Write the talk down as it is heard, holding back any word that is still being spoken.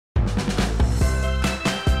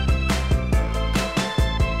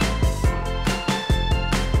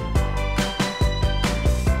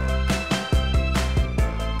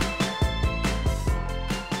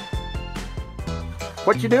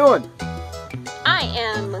What you doing? I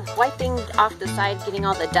am wiping off the side, getting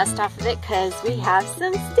all the dust off of it, because we have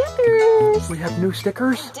some stickers. We have new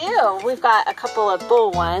stickers? We do. We've got a couple of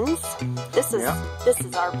bull ones. This is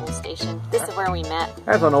our bull station. This is where we met.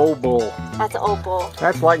 That's an old bull. That's an old bull.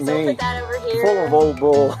 That's like so me. We'll put that over here. Full of old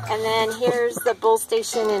bull. And then here's the bull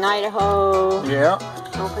station in Idaho. Yeah.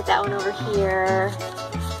 And we'll put that one over here.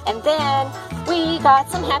 And then we got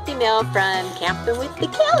some Happy Mail from Camping with the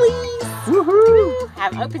Kellys. Woohoo!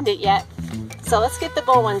 Haven't opened it yet. So let's get the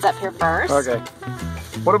bull ones up here first. Okay.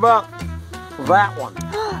 What about that one?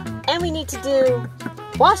 And we need to do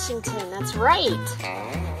Washington, that's right.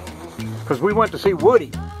 Because we went to see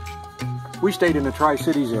Woody. We stayed in the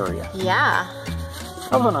Tri-Cities area. Yeah.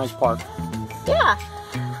 That was a nice park. Yeah.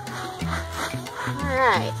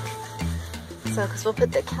 Alright. So, because we'll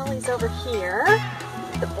put the Kellys over here,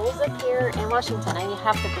 the bulls up here, and Washington. I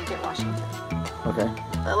have to go get Washington. Okay.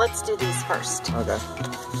 But let's do these first. Okay.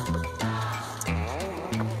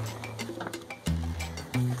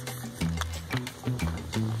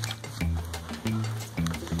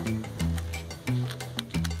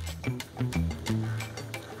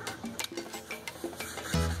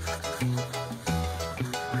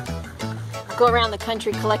 Go around the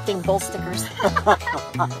country collecting bull stickers.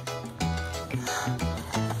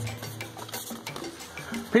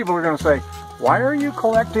 People are going to say, why are you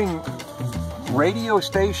collecting radio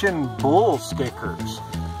station bull stickers?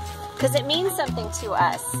 Because it means something to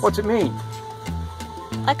us. What's it mean?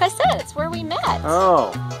 Like I said, it's where we met.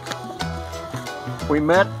 Oh. We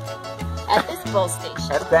met at this bull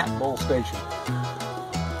station. At that bull station.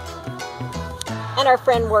 And our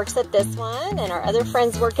friend works at this one, and our other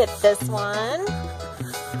friends work at this one.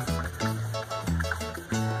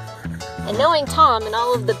 And knowing Tom and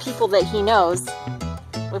all of the people that he knows,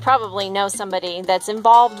 we probably know somebody that's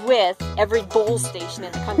involved with every bull station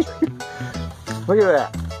in the country. Look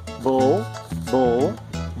at that. Bull, bull,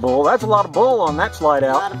 bull. That's a lot of bull on that slide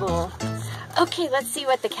out. A lot of bull. Okay, let's see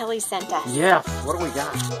what the Kellys sent us. Yes, what do we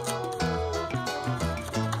got?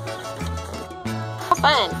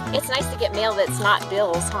 Fun. It's nice to get mail that's not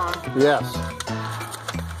bills, huh? Yes.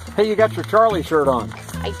 Hey, you got your Charlie shirt on.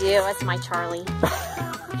 I do. That's my Charlie.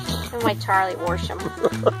 And my Charlie Worsham.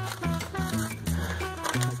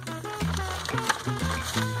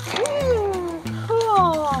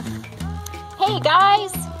 Cool. Hey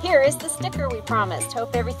guys, here is the sticker we promised.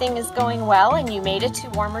 Hope everything is going well and you made it to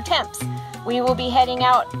warmer temps. We will be heading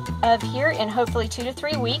out of here in hopefully 2 to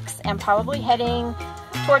 3 weeks and probably heading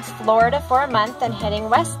towards Florida for a month and heading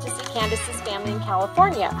west to see Candace's family in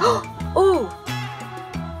California. Ooh!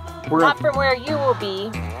 Not from where you will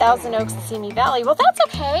be, Thousand Oaks and Simi Valley. Well, that's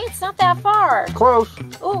okay. It's not that far. Close.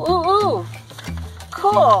 Ooh, ooh, ooh.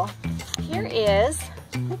 Cool. Here is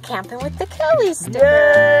Camping with the Kellys sticker.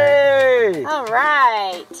 Yay! All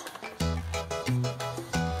right.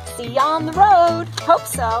 See you on the road. Hope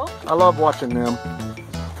so. I love watching them.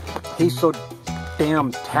 He's so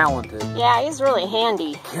damn talented. Yeah, he's really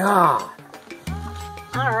handy. God.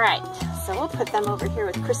 All right. So we'll put them over here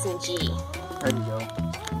with Chris and G. There you go.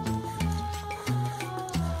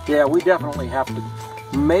 Yeah, we definitely have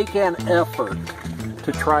to make an effort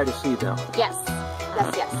to try to see them. Yes.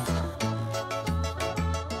 Yes, yes.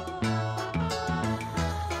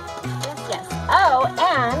 Yes, yes. Oh,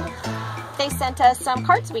 and they sent us some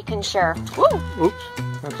cards we can share. Woo! Oops,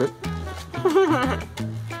 that's it.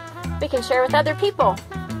 We can share with other people.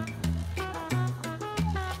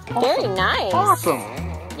 Awesome. Very nice. Awesome.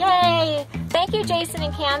 Yay! Thank you, Jason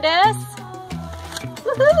and Candace.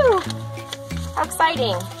 Woohoo! How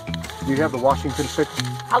exciting. Do you have the Washington stick?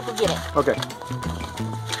 I'll go get it. Okay.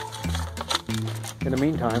 In the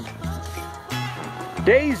meantime,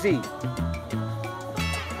 Daisy.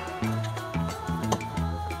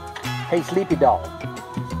 Hey, sleepy dog.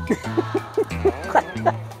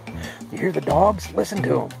 You hear the dogs? Listen to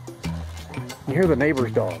them. You hear the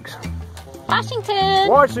neighbors' dogs. Washington.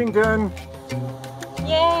 Washington.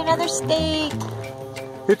 Yay, another state.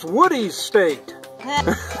 It's Woody's state.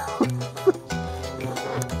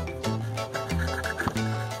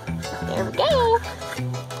 There we go.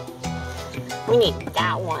 We need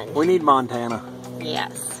that one. We need Montana.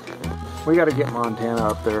 Yes. We got to get Montana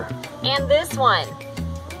up there. And this one.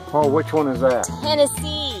 Oh, which one is that?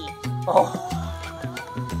 Tennessee. Oh.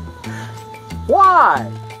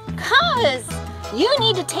 Why? 'Cause you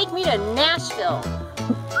need to take me to Nashville.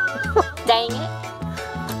 Dang it.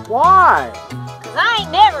 Why? 'Cause I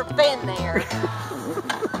ain't never been there.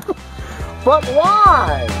 But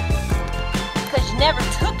why? 'Cause you never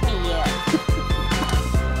took me yet.